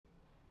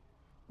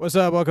What's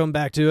up? Welcome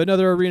back to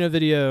another arena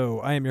video.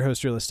 I am your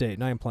host, Real Estate,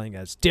 and I am playing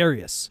as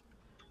Darius.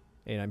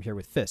 And I'm here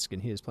with Fisk,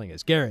 and he is playing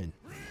as Garen.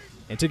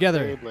 And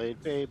together,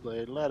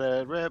 Beyblade, let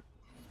it rip.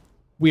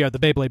 We are the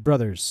Beyblade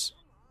brothers.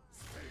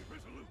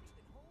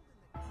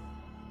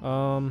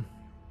 I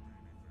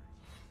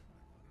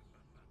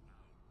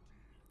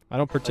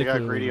don't particularly. I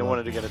got greedy and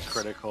wanted to get its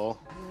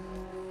critical.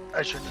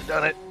 I shouldn't have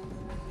done it.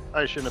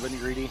 I shouldn't have been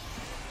greedy.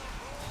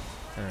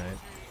 Alright.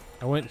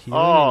 I went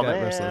healing and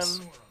got restless.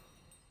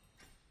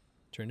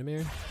 Turn to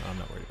mirror? Oh, I'm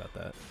not worried about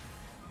that.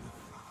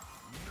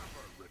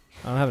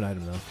 I don't have an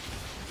item though.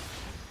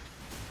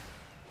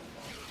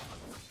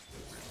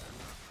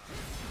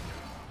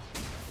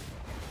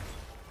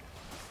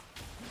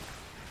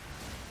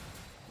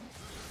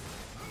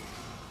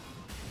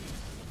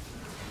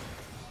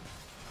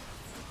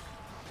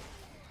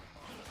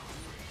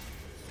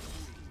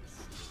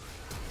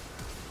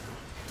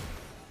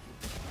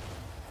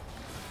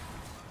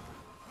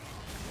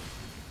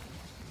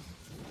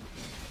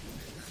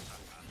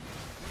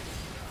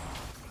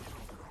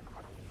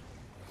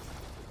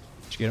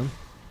 Did you get him?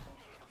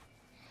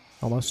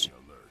 Almost.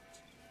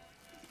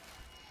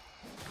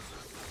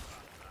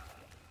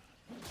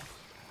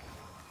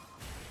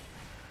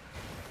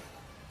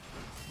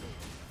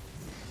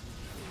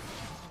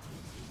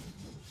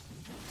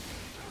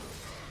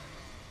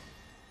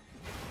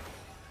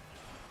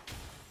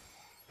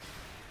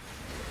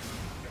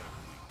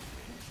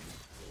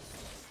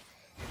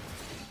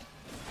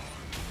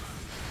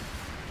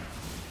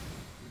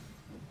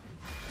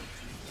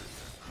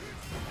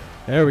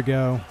 There we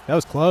go. That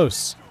was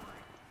close.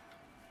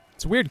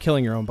 It's weird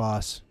killing your own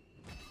boss.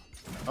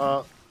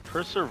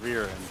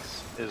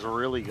 Perseverance is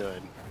really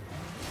good.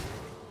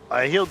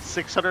 I healed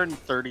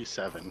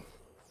 637.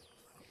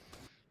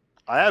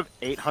 I have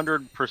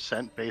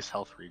 800% base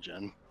health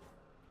regen.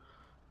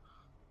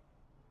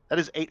 That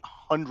is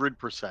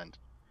 800%.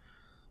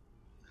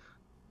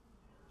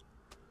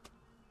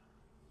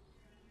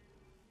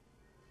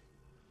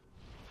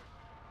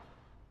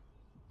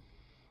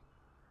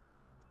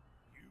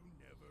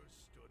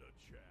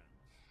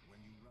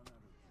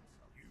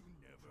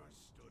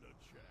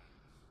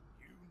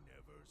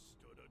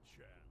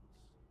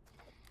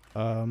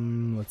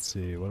 Let's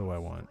see. What do I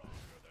want?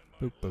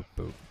 Boop, boop,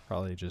 boop.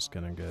 Probably just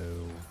gonna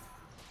go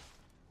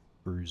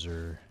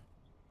Bruiser.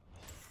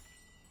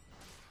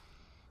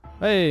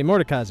 Hey,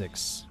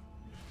 Mordekaiser's.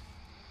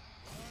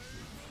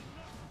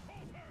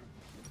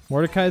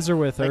 Mordekaiser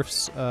with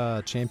Earth's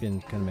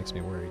champion kind of makes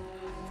me worried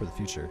for the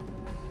future.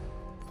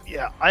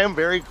 Yeah, I am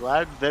very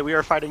glad that we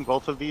are fighting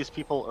both of these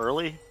people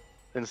early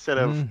instead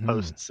of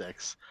post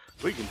 6.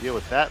 We can deal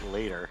with that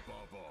later.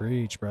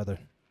 Preach, brother.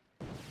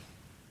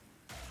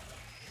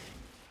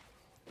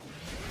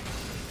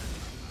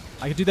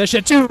 I can do that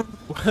shit too!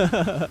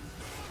 Ah!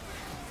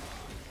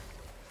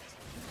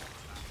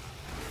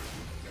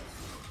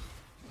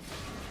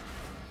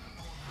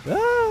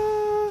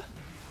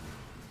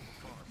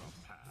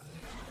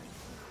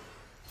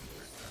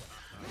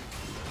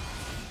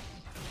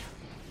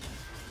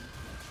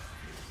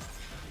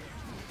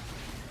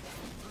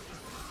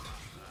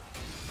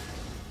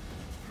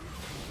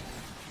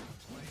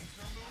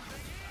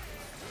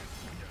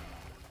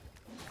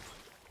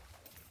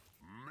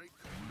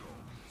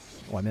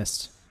 Oh, I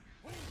missed.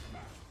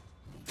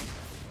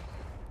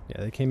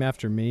 Yeah, they came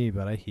after me,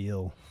 but I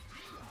heal.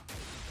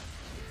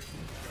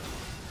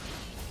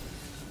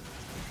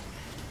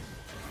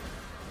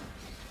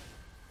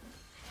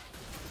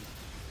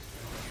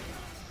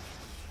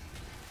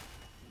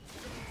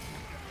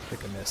 I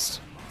think I missed.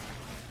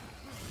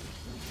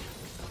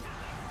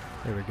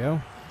 There we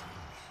go.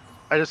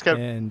 I just kept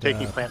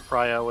taking plant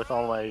prio with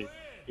all my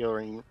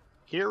hearing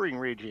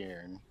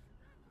regen.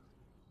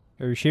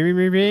 Are you hearing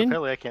me, Rain?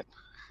 Apparently I can't.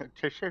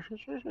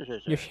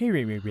 You're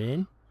hearing me,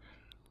 Rain?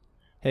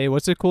 Hey,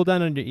 what's the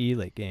cooldown on your E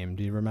late game?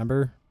 Do you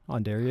remember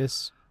on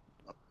Darius?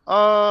 We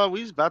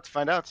about to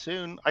find out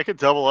soon. I could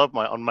double up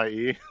on my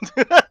E.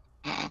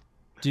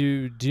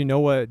 Do you know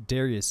what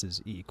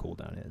Darius's E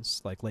cooldown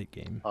is, like late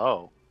game?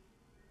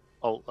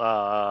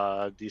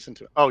 Decent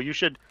too. Oh, you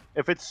should,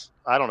 if it's,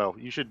 I don't know,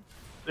 you should,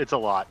 it's a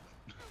lot.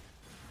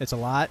 It's a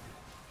lot?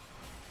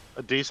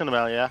 A decent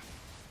amount, yeah.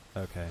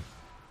 Okay.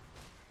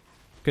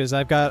 Because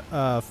I've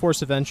got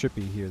Force of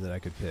Entropy here that I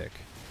could pick,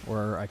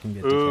 or I can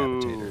get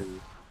Decapitator.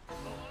 Ooh.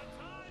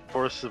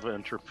 Force of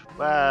Entropy.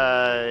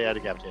 Yeah,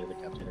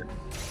 Decapitator.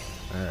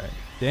 Alright.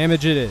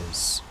 Damage it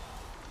is.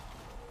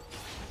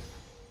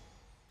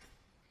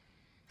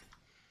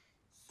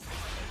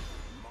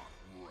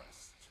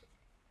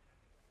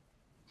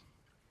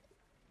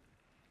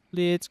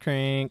 Let's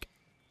crank.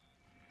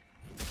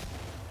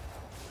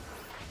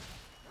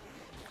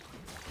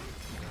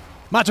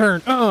 My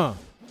turn!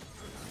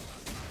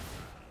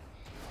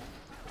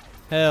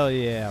 Hell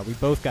yeah, we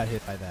both got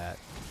hit by that.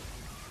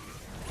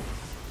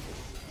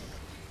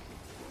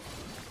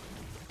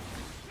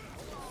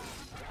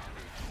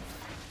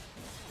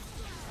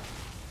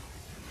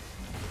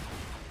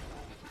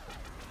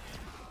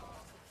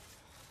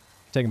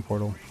 Taking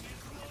portal.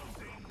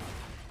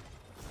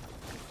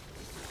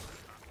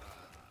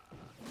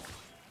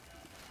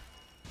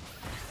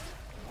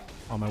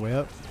 On my way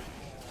up.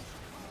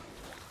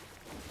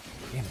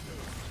 Damn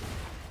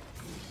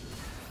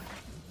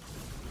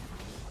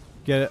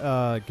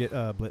it.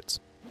 Get Blitz.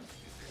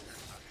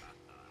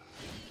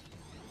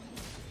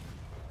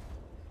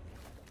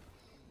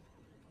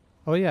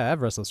 Oh yeah, I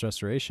have Restless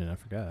Restoration. I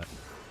forgot.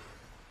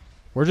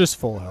 We're just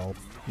full health.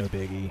 No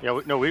biggie. Yeah,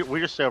 we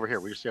just stay over here.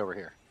 We just stay over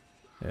here.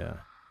 Yeah.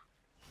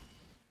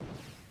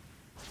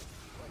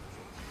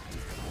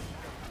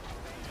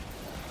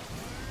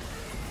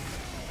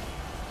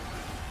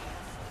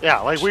 Yeah,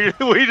 like we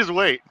just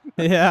wait.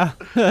 Yeah.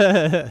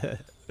 I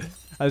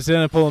was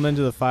gonna pull him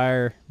into the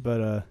fire,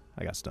 but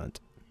I got stunned.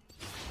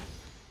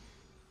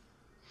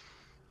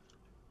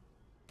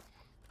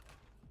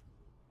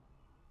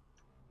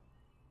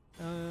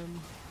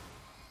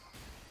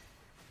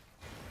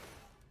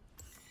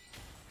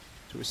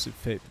 Twisted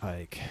Fate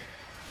Pike.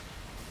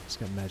 It's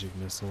got Magic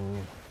Missile.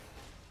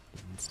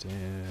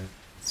 Divine.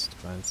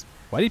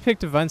 Why do you pick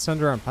Divine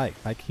Sunder on Pike?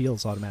 Pike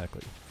heals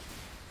automatically.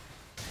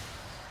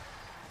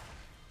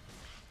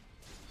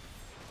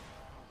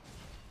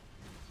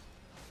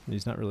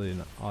 He's not really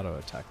an auto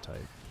attack type.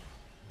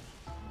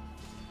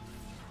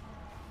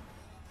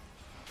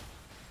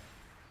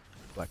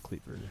 Black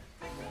Cleaver.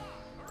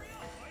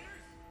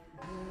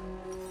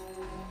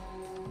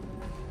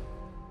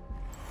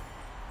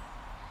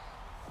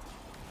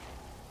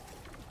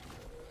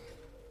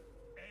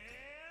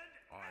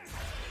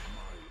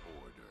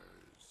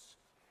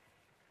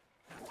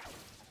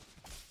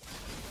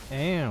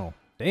 Ow.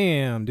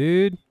 Damn,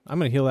 dude. I'm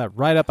gonna heal that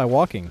right up by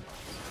walking.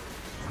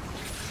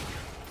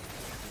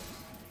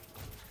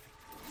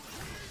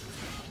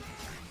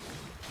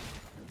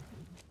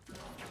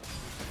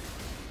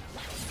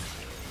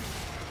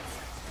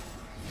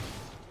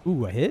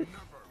 Ooh, a hit?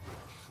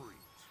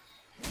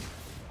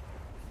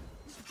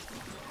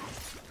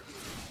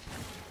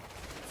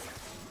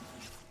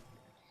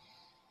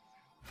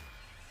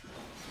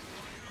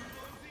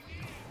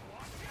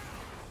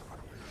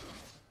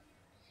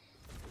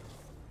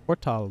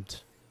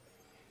 Portaled.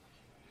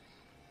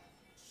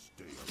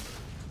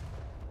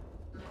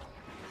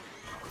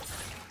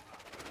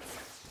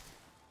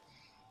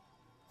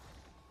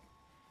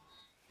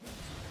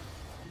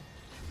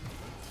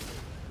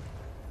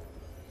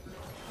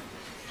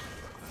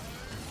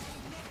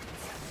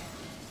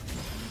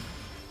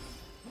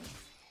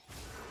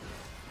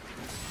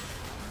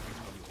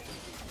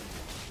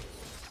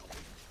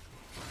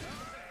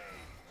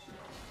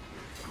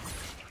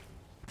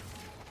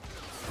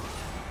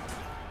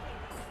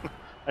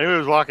 I knew he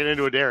was walking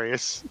into a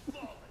Darius.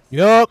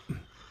 Yup.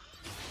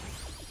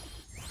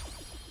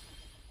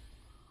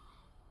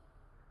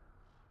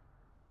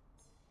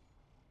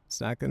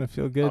 It's not gonna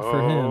feel good for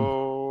him.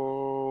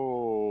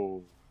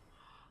 Oh.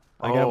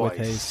 I got with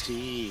haste.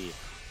 See.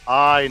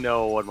 I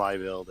know what my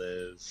build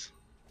is.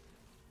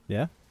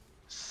 Yeah?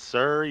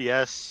 Sir,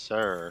 yes,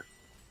 sir.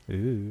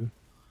 Ooh.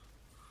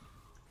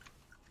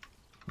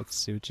 Let's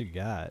see what you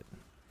got.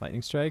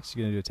 Lightning strikes?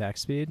 You gonna do attack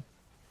speed?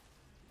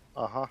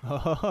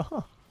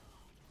 Uh-huh.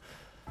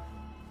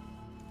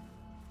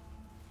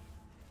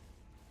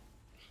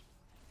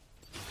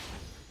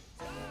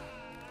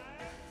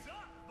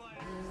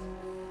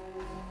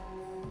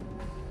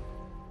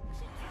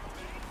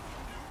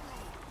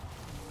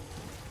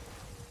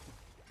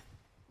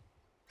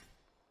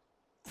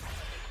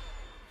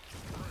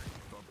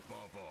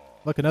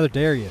 Look, another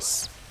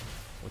Darius.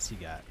 What's he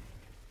got?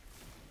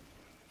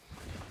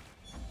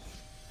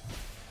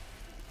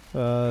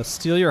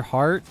 Steal your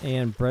heart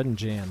and bread and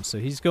jam. So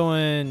he's got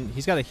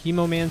a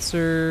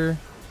Hemomancer.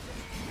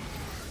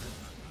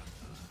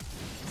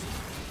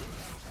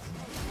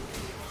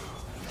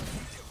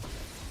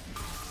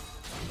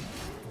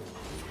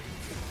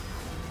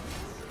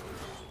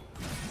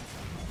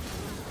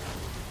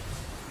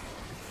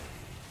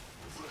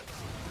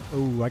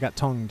 Oh, I got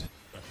tongued.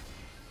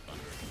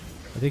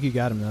 I think you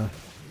got him though.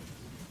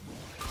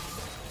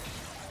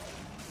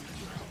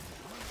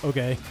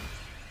 Okay.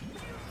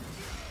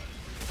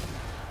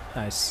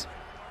 Nice.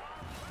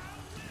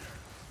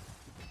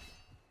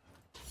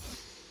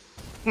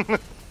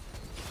 Let's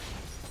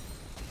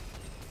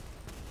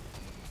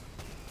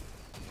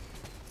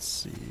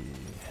see.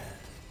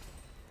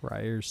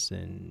 Briar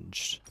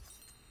Singed.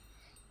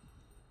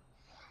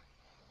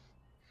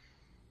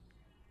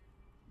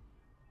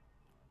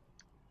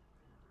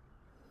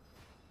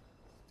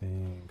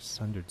 Think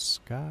Sundered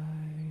Sky.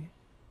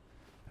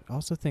 I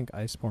also think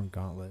Iceborne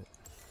Gauntlet.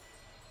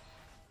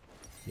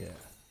 Yeah,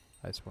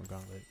 Iceborne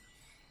Gauntlet.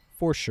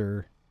 For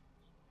sure.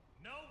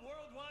 No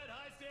worldwide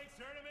high-stakes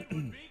tournament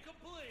would be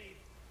complete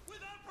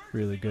without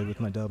Really good with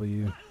my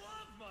W.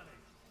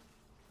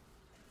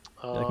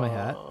 I love money. You like my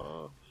hat?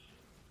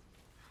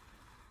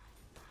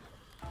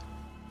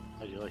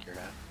 I do like your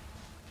hat.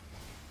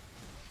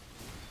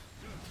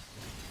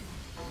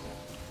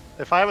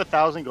 If I have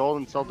 1,000 gold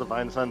and sell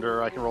Divine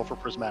Sunder, I can roll for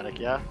Prismatic,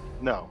 yeah?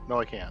 No,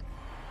 I can't.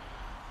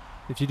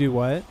 If you do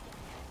what?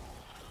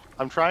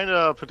 I'm trying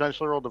to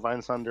potentially roll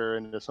Divine Sunder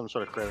into some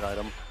sort of credit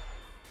item.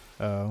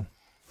 Oh.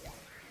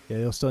 Yeah,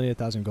 you'll still need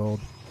 1,000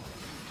 gold.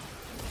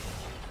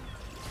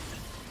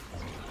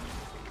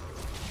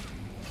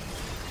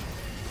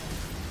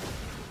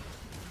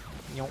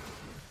 Yep.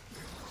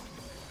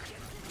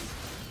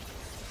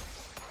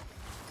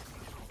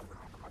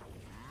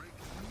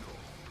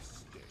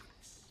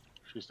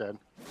 She's dead.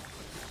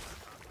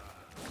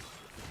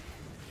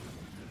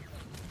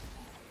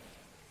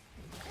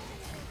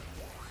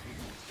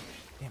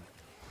 Damn it.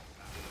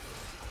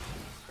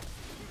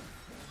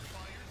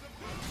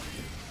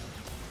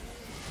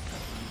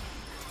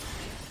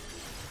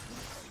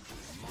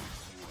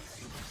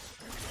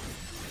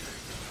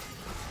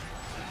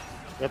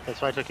 Yep,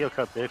 that's why I took heel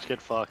cut, bitch. Get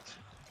fucked.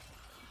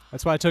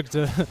 That's why I took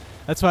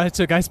that's why I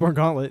took Iceborne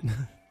Gauntlet.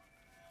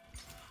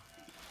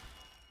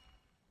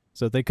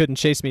 So they couldn't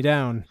chase me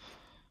down.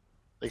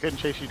 They couldn't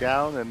chase you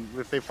down, and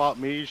if they fought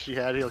me, she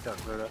had heel cut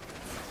for it.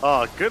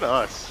 Oh, good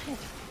us.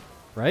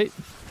 Right?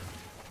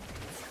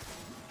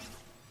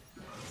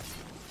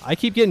 I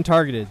keep getting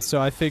targeted,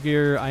 so I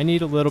figure I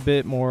need a little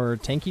bit more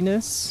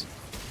tankiness.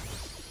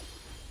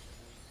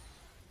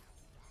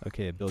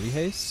 Okay, ability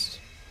haste.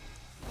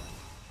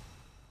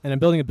 And I'm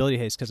building ability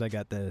haste because I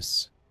got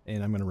this,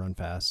 and I'm going to run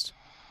fast.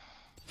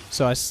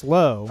 So I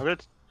slow,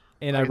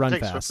 and I run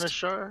fast. Swiftness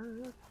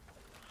shard.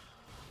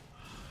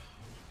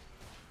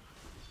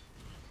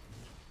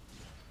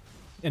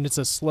 And it's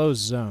a slow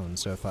zone,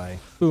 so if I...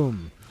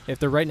 Boom. If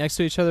they're right next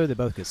to each other, they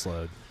both get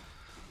slowed.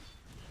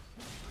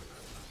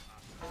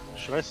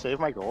 Should I save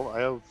my gold?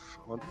 I have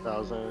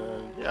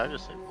 1,000... Yeah, I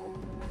just saved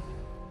gold.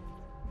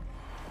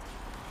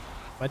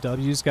 My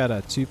W's got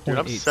a 2.8... Dude,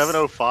 I'm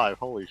 705.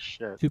 Holy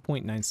shit.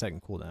 2.9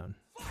 second cooldown.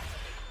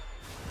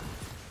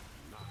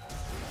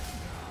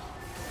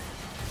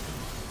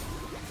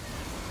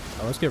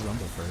 Oh, let's get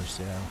Rumble first,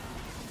 yeah.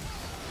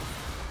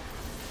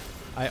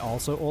 I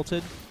also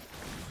ulted.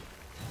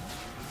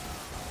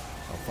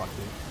 Oh, fuck,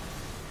 dude.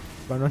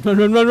 Run, run, run,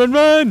 run, run, run,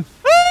 run!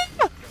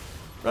 Ah!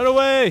 Run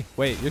away!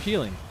 Wait, you're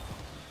healing.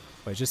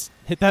 Wait, just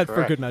hit that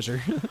for good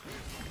measure.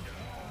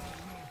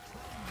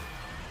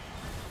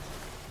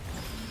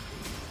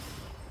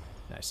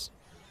 Nice.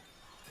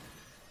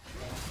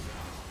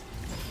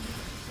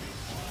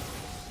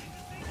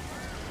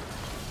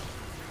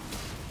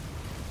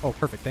 Oh,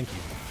 perfect, thank you.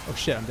 Oh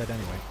shit, I'm dead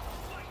anyway.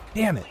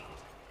 Damn it!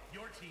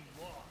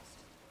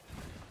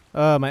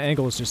 My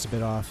angle was just a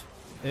bit off.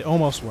 It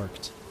almost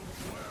worked.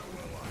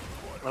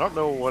 I don't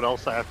know what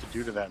else I have to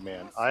do to that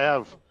man. I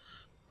have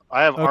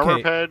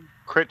armor ped,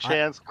 crit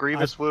chance,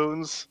 grievous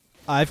wounds.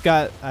 I've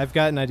got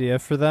an idea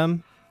for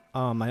them.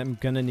 I'm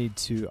gonna need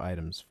 2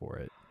 items for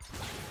it.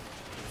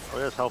 Oh,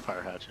 there's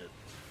Hellfire Hatchet.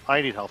 I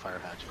need Hellfire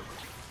Hatchet.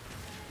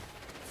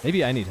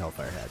 Maybe I need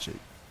Hellfire Hatchet.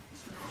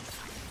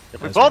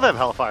 If we both have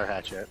Hellfire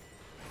Hatchet,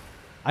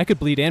 I could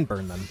bleed and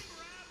burn them.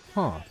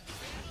 Huh.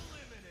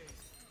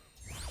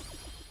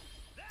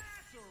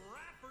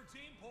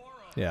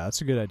 Yeah,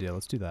 that's a good idea.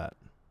 Let's do that.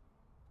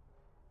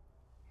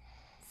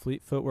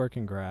 Fleet Footwork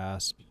and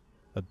Grasp.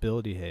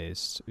 Ability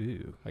Haste.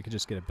 Ooh, I could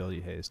just get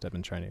Ability Haste. I've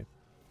been trying to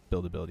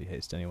build Ability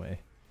Haste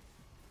anyway.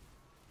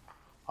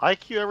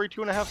 IQ every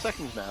 2.5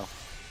 seconds now.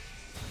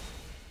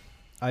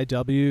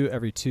 IW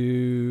every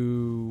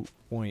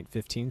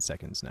 2.15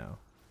 seconds now.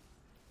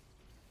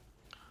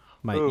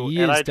 My E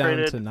is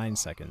down to 9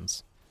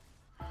 seconds.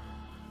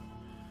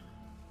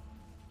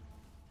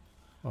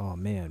 Oh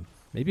man,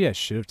 maybe I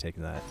should have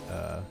taken that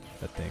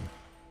that thing.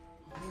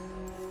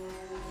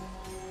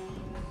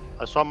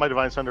 I swapped my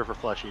Divine Thunder for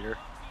Flesh Eater.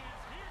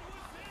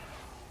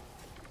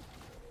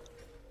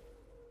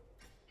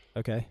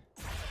 Okay.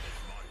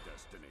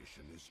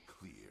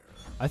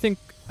 I think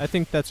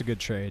that's a good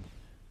trade.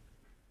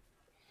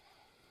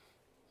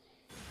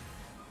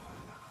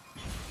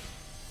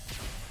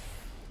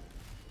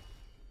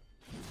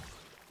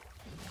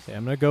 Okay,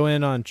 I'm gonna go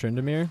in on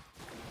Tryndamere.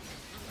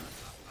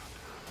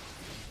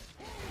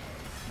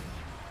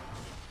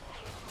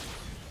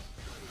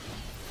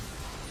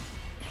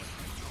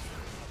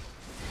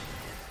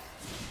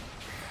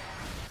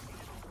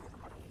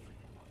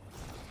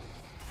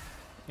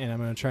 And I'm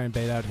gonna try and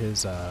bait out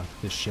his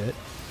shit.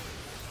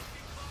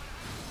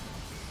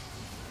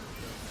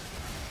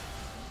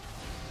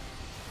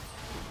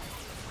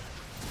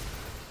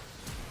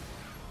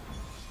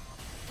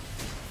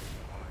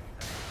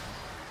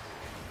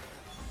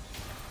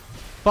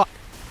 Fuck.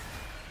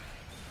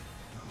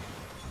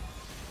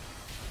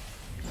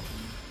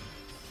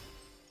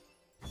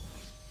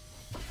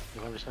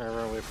 I'm just gonna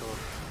run away from him.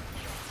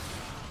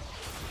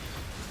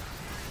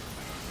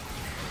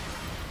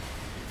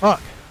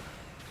 Fuck.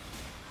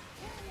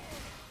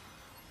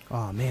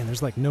 Oh man,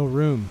 there's like no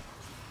room.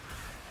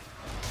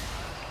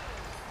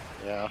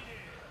 Yeah.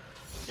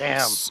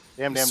 Damn.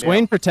 Damn.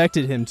 Swain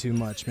protected him too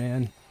much,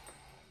 man.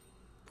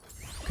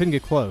 Couldn't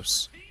get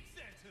close.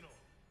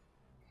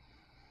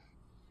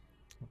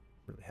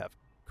 Really have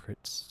crit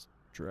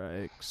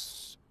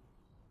strikes.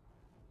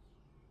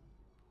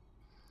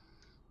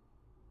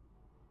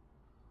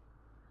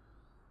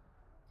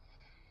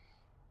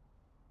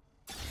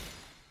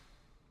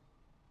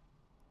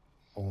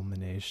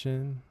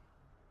 Fulmination.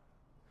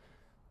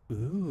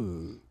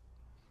 Ooh,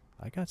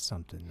 I got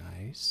something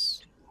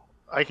nice.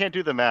 I can't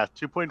do the math.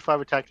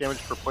 2.5 attack damage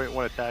per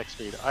 0.1 attack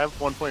speed. I have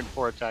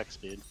 1.4 attack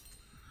speed.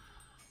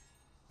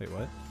 Wait,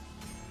 what?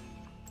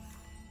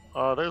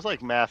 There's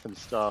like math and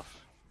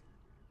stuff.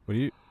 What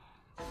do you?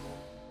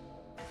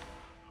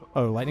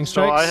 Oh, lightning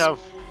So strikes.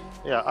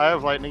 I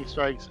have lightning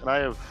strikes, and I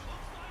have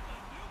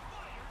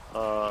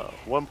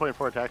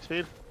 1.4 attack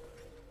speed.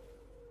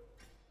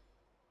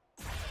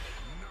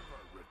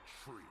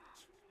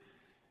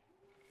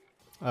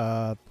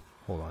 Hold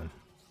on.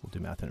 We'll do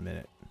math in a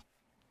minute.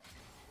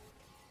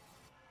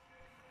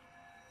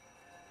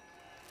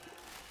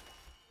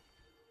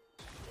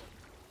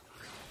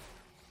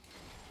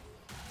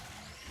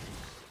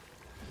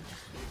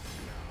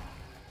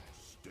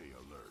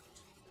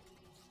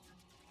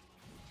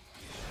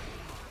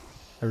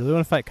 I really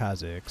want to fight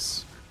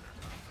Kha'Zix.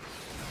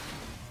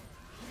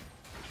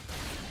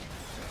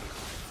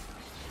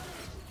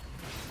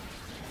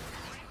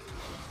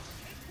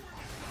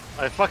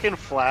 I fucking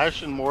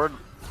flash and Mord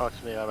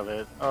talks me out of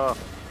it. Oh,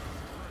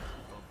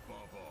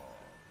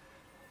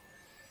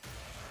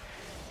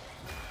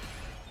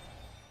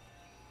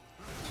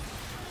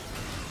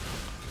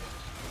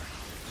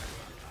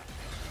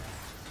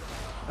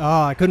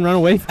 I couldn't run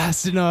away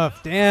fast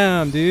enough.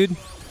 Damn, dude.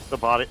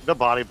 the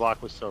body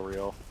block was so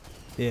real.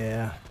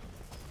 Yeah.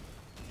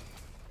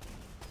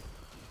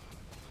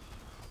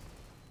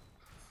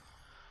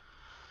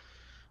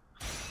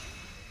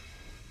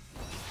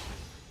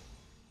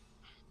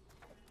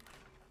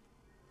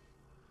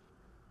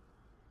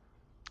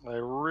 I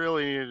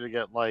really needed to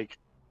get like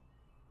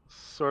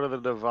sort of the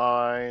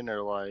divine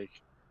or like,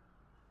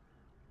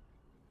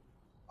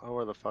 oh,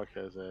 where the fuck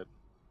is it?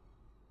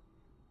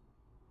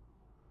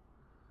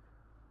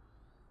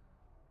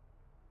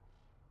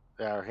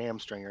 Yeah, our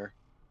hamstringer.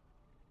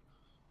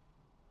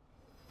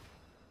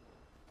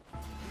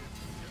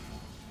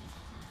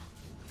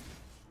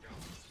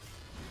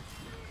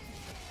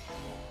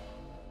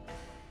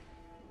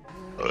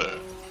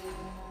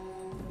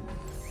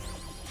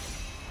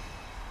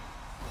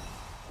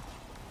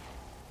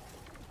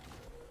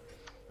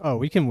 Oh,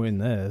 we can win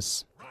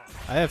this.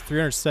 I have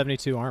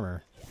 372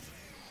 armor.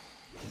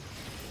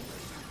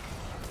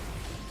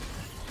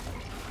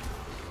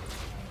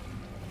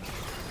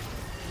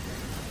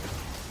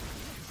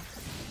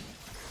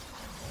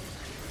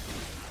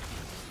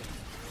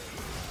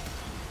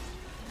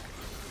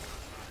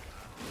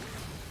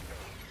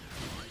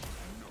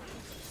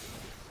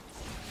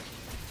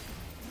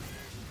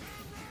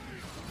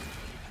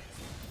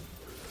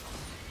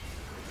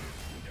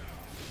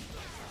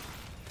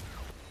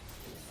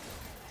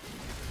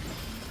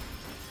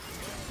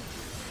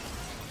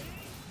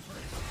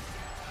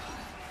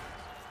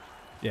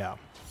 Yeah.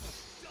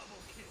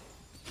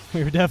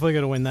 We were definitely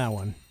going to win that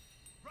one.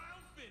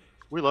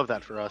 We love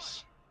that for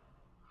us.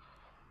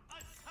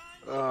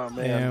 Oh,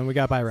 man. And we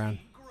got by round.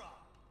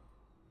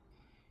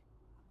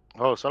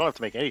 Oh, so I don't have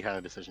to make any kind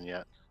of decision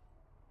yet.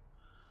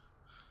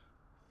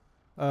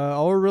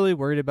 All we're really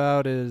worried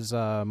about is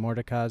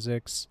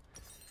Kha'Zix.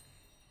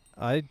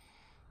 I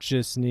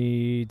just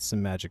need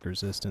some magic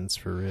resistance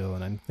for real,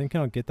 and I'm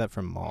thinking I'll get that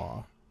from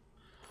Maw.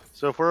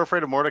 So if we're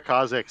afraid of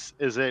Kha'Zix,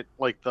 is it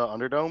like the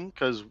Underdome?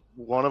 Because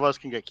one of us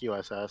can get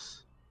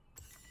QSS.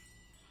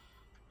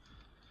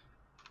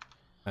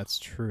 That's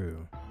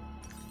true.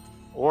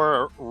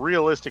 Or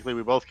realistically,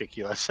 we both get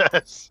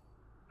QSS.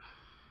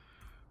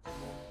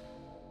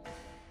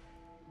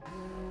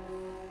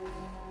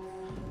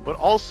 But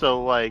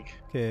also, like...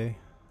 Okay.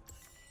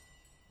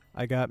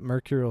 I got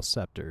Mercurial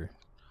Scepter.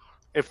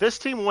 If this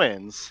team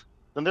wins,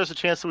 then there's a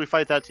chance that we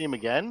fight that team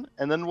again,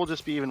 and then we'll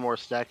just be even more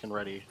stacked and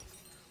ready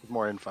with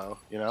more info,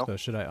 you know? So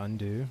should I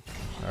undo?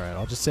 Alright,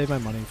 I'll just save my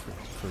money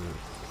for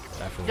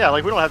after. Yeah,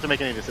 like we don't have to make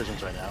any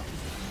decisions right now.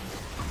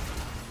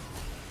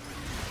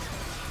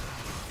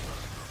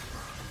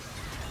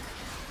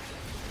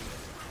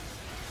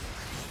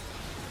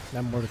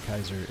 That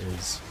Mordekaiser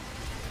is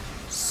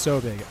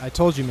so big. I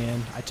told you,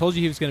 man. I told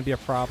you he was going to be a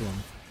problem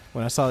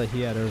when I saw that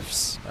he had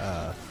Earth's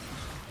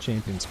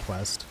Champion's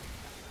Quest.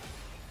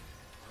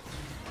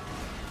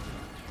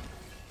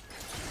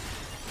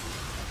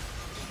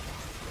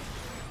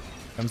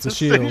 Comes the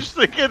shield. Just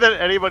thinking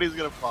that anybody's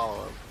going to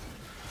follow him.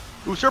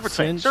 Ooh, Serpent's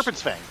Fang.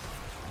 Serpent's Fang.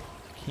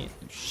 Can't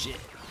do shit.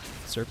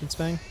 Serpent's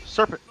Fang?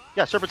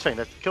 Yeah, Serpent's Fang.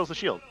 That kills the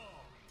shield.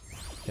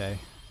 Okay.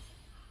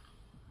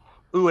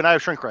 Ooh, and I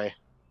have Shrink Ray.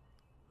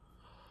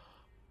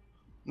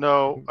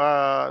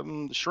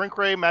 No, Shrink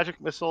Ray, Magic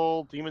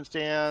Missile, Demon's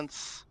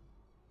Dance.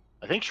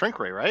 I think Shrink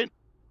Ray, right?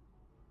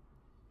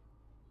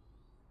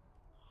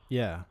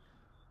 Yeah.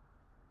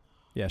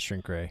 Yeah,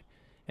 Shrink Ray.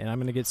 And I'm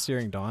going to get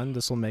Searing Dawn.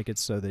 This will make it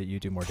so that you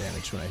do more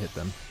damage when I hit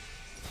them.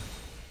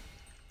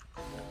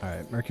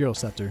 Alright, Mercurial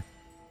Scepter.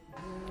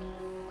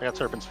 I got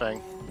Serpent's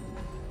Fang.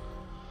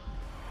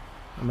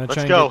 I'm going to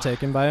try and get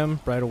taken by him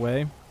right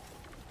away.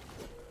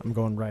 I'm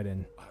going right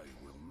in.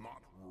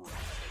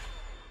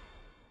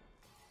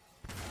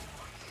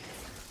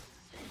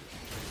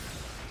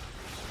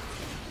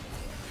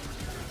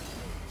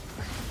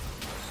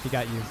 He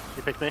got you.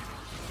 You picked me?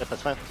 Yep,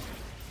 that's fine.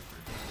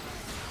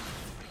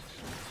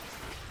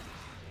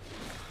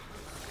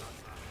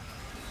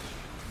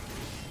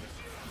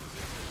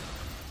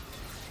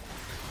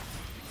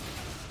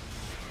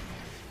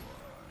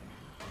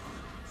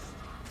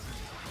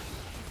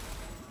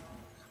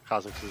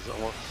 Kha'Zix is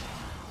almost.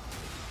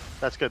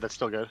 That's good. That's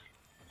still good.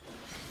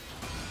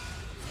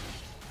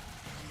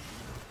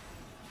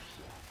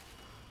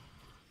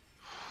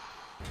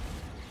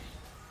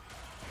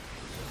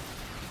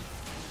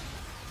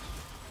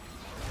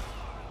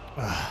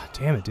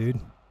 Damn it, dude.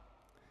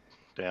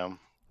 Damn.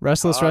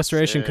 Restless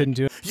Restoration couldn't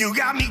do it. You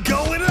got me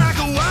going like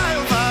a wild